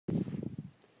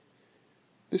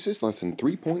This is Lesson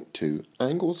 3.2,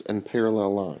 Angles and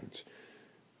Parallel Lines.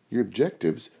 Your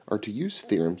objectives are to use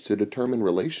theorems to determine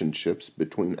relationships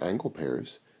between angle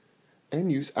pairs and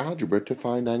use algebra to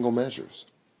find angle measures.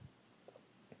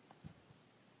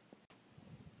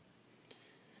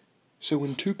 So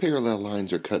when two parallel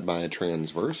lines are cut by a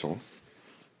transversal,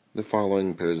 the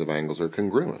following pairs of angles are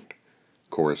congruent: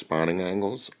 corresponding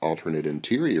angles, alternate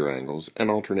interior angles, and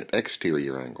alternate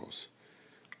exterior angles.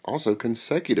 Also,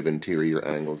 consecutive interior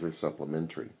angles are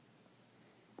supplementary.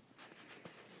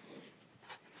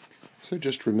 So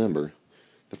just remember,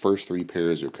 the first three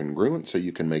pairs are congruent, so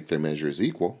you can make their measures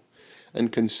equal,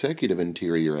 and consecutive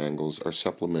interior angles are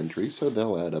supplementary, so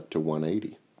they'll add up to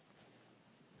 180.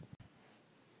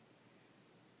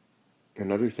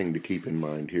 Another thing to keep in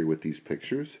mind here with these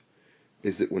pictures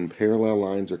is that when parallel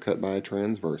lines are cut by a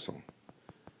transversal,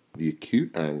 the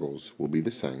acute angles will be the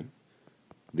same,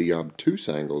 the obtuse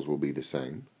angles will be the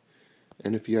same,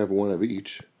 and if you have one of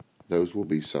each, those will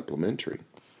be supplementary.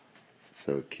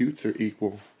 So acutes are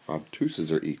equal,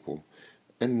 obtuses are equal,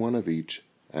 and one of each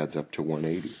adds up to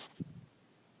 180.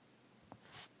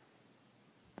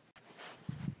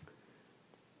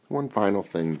 One final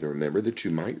thing to remember that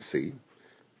you might see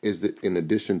is that in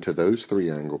addition to those three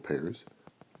angle pairs,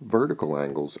 vertical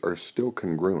angles are still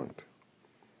congruent.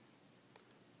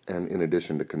 And in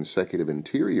addition to consecutive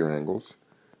interior angles,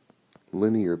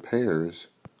 linear pairs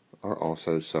are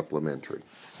also supplementary.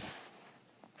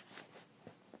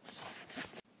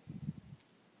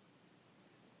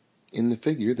 In the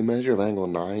figure, the measure of angle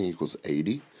 9 equals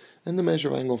 80, and the measure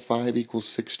of angle 5 equals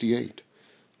 68.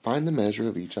 Find the measure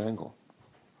of each angle.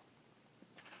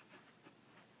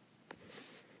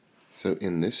 So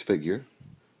in this figure,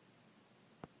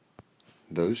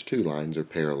 those two lines are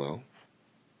parallel,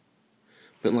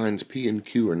 but lines P and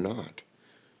Q are not.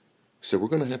 So we're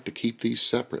going to have to keep these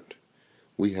separate.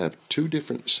 We have two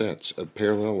different sets of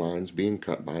parallel lines being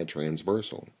cut by a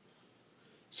transversal.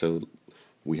 So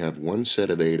we have one set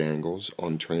of 8 angles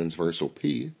on transversal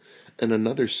P and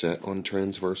another set on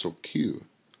transversal Q.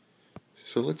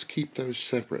 So let's keep those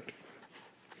separate.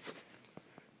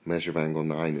 Measure of angle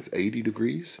 9 is 80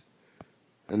 degrees,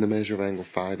 and the measure of angle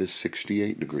 5 is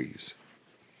 68 degrees.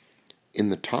 In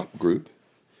the top group,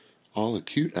 all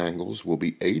acute angles will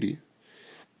be 80,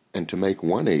 and to make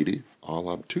 180, all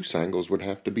obtuse angles would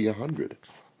have to be 100.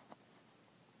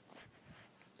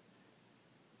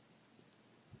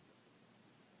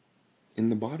 In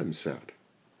the bottom set,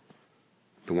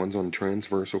 the ones on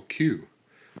transversal Q,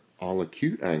 all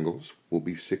acute angles will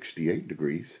be 68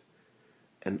 degrees,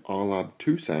 and all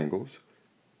obtuse angles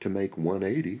to make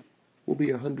 180 will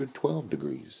be 112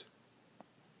 degrees.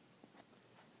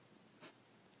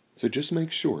 So just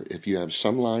make sure if you have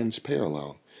some lines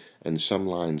parallel and some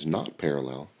lines not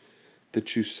parallel,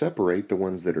 that you separate the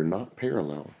ones that are not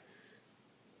parallel.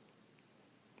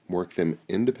 Work them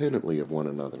independently of one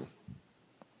another.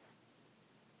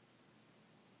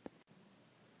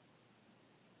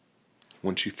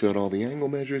 Once you filled all the angle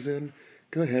measures in,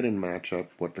 go ahead and match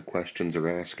up what the questions are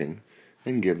asking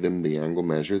and give them the angle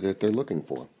measure that they're looking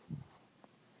for.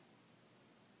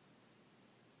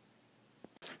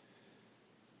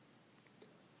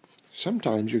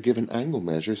 Sometimes you're given angle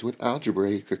measures with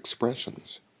algebraic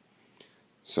expressions.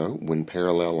 So, when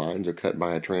parallel lines are cut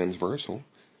by a transversal,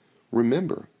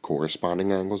 remember,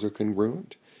 corresponding angles are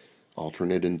congruent,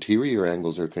 alternate interior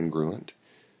angles are congruent,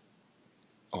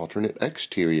 alternate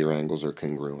exterior angles are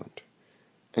congruent,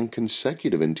 and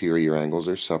consecutive interior angles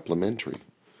are supplementary.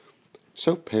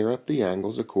 So pair up the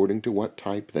angles according to what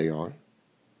type they are,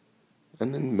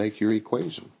 and then make your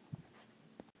equation.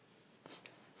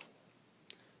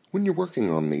 When you're working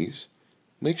on these,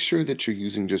 make sure that you're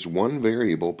using just one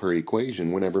variable per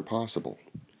equation whenever possible.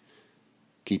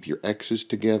 Keep your x's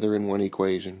together in one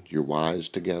equation, your y's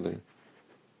together.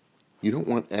 You don't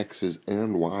want x's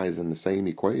and y's in the same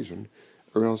equation,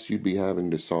 or else you'd be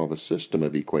having to solve a system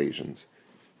of equations.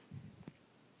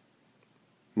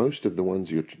 Most of the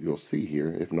ones you'll see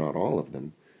here, if not all of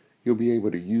them, you'll be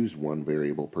able to use one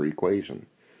variable per equation.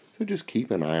 So just keep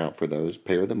an eye out for those,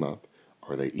 pair them up.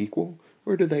 Are they equal,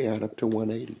 or do they add up to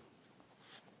 180?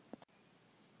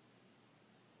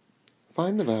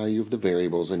 Find the value of the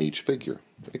variables in each figure.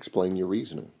 Explain your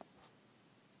reasoning.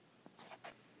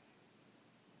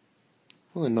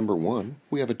 Well, in number 1,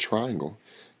 we have a triangle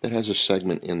that has a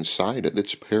segment inside it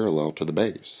that's parallel to the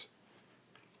base.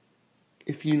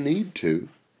 If you need to,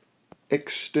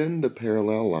 extend the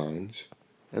parallel lines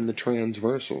and the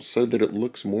transversal so that it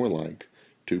looks more like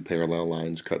two parallel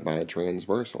lines cut by a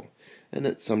transversal, and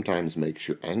it sometimes makes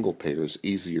your angle pairs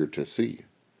easier to see.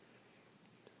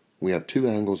 We have two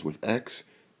angles with x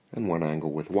and one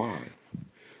angle with y.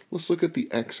 Let's look at the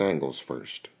x angles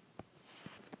first.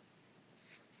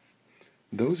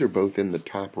 Those are both in the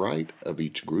top right of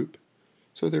each group,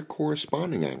 so they're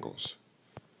corresponding angles,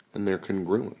 and they're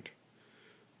congruent.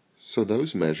 So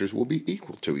those measures will be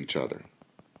equal to each other.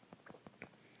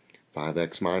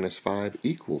 5x minus 5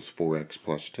 equals 4x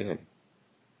plus 10.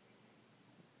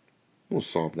 We'll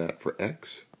solve that for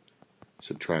x.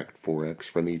 Subtract 4x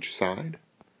from each side.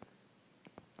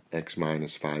 X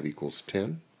minus 5 equals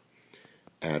 10.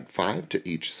 Add 5 to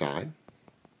each side.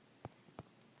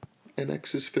 And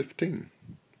x is 15.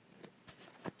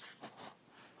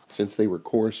 Since they were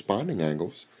corresponding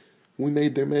angles, we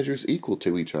made their measures equal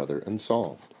to each other and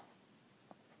solved.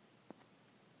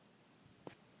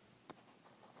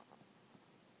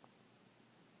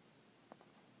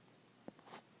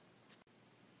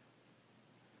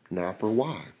 Now for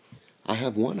y. I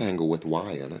have one angle with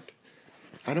y in it.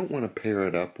 I don't want to pair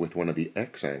it up with one of the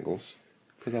x angles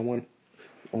because I want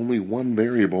only one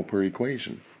variable per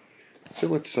equation. So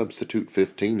let's substitute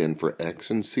 15 in for x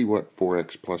and see what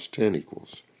 4x plus 10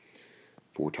 equals.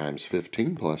 4 times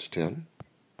 15 plus 10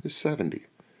 is 70.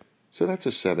 So that's a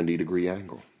 70-degree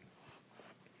angle.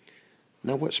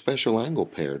 Now what special angle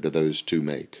pair do those two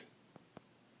make?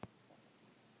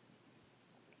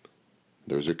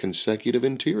 Those are consecutive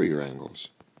interior angles.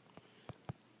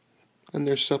 And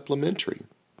they're supplementary.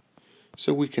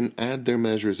 So we can add their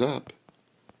measures up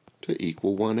to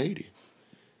equal 180.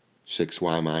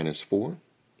 6y minus 4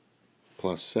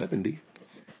 plus 70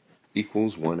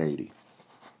 equals 180.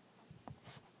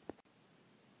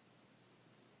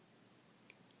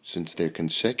 Since they're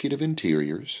consecutive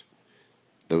interiors,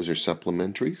 those are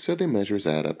supplementary, so their measures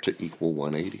add up to equal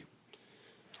 180.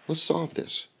 Let's solve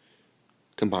this.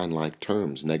 Combine like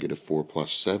terms, negative 4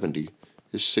 plus 70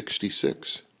 is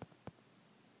 66.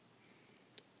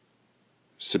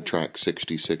 Subtract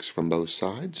 66 from both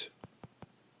sides.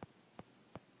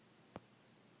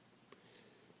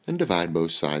 And divide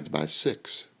both sides by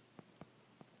 6.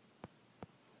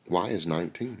 Y is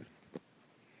 19.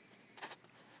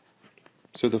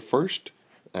 So the first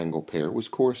angle pair was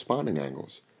corresponding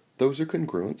angles. Those are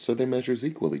congruent, so their measures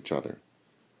equal each other.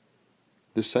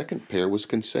 The second pair was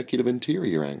consecutive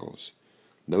interior angles.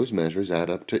 Those measures add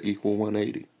up to equal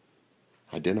 180.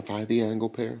 Identify the angle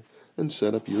pair and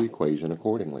set up your equation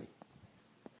accordingly.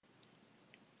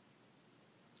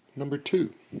 Number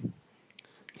 2.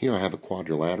 Here I have a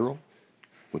quadrilateral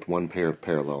with one pair of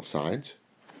parallel sides,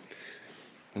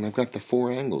 and I've got the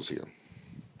 4 angles here.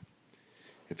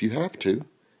 If you have to,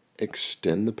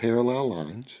 extend the parallel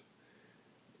lines,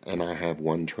 and I have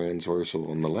one transversal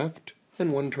on the left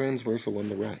and one transversal on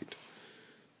the right.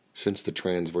 Since the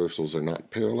transversals are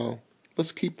not parallel,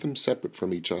 let's keep them separate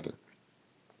from each other.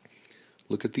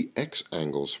 Look at the x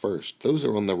angles first. Those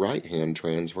are on the right-hand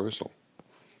transversal.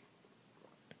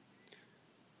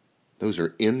 Those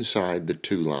are inside the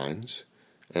 2 lines,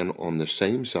 and on the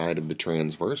same side of the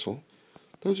transversal,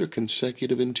 those are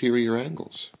consecutive interior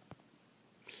angles.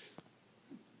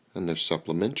 And they're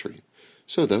supplementary,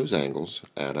 so those angles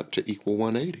add up to equal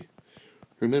 180.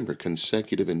 Remember,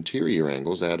 consecutive interior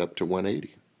angles add up to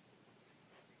 180.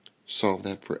 Solve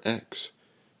that for x.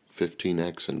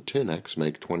 15x and 10x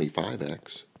make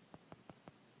 25x.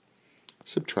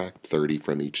 Subtract 30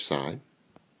 from each side.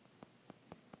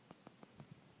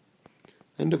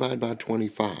 And divide by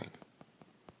 25.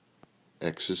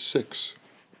 X is 6.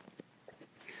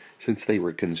 Since they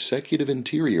were consecutive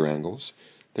interior angles,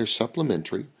 they're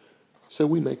supplementary, so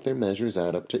we make their measures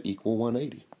add up to equal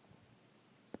 180.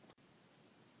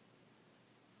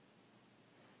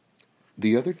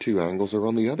 The other 2 angles are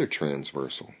on the other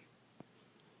transversal.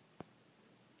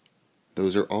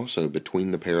 Those are also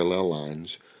between the parallel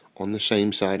lines on the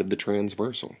same side of the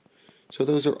transversal. So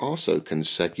those are also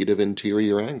consecutive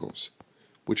interior angles,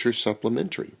 which are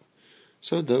supplementary.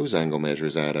 So those angle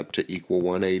measures add up to equal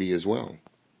 180 as well.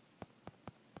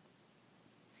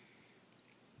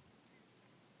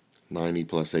 90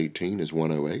 plus 18 is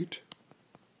 108.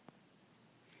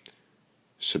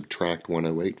 Subtract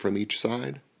 108 from each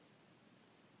side.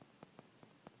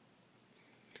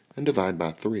 And divide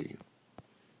by 3.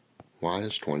 Y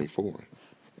is 24.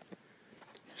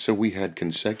 So we had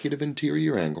consecutive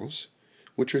interior angles,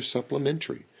 which are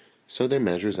supplementary, so their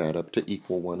measures add up to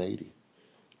equal 180.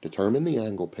 Determine the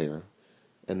angle pair,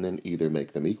 and then either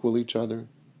make them equal each other,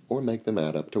 or make them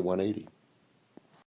add up to 180.